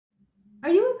Are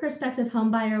you a prospective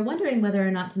homebuyer wondering whether or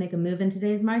not to make a move in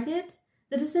today's market?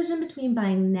 The decision between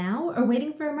buying now or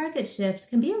waiting for a market shift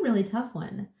can be a really tough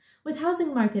one. With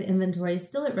housing market inventory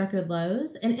still at record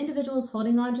lows and individuals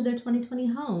holding on to their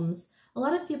 2020 homes, a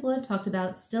lot of people have talked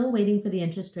about still waiting for the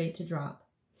interest rate to drop.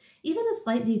 Even a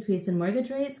slight decrease in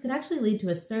mortgage rates could actually lead to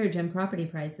a surge in property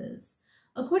prices.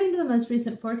 According to the most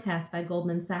recent forecast by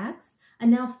Goldman Sachs, a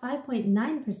now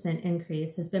 5.9%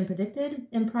 increase has been predicted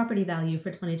in property value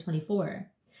for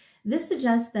 2024. This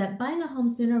suggests that buying a home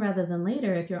sooner rather than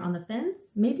later if you're on the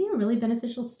fence may be a really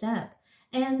beneficial step,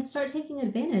 and start taking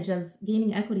advantage of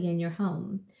gaining equity in your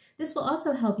home. This will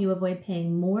also help you avoid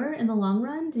paying more in the long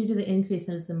run due to the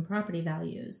increases in property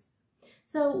values.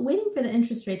 So waiting for the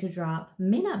interest rate to drop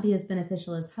may not be as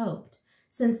beneficial as hoped,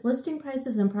 since listing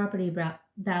prices and property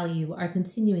value are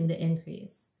continuing to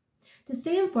increase. To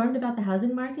stay informed about the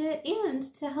housing market and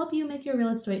to help you make your real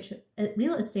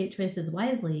estate choices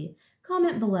wisely,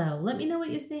 comment below, let me know what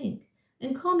you think,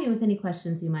 and call me with any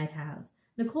questions you might have.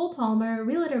 Nicole Palmer,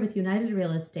 Realtor with United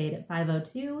Real Estate at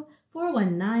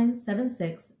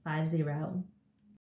 502-419-7650.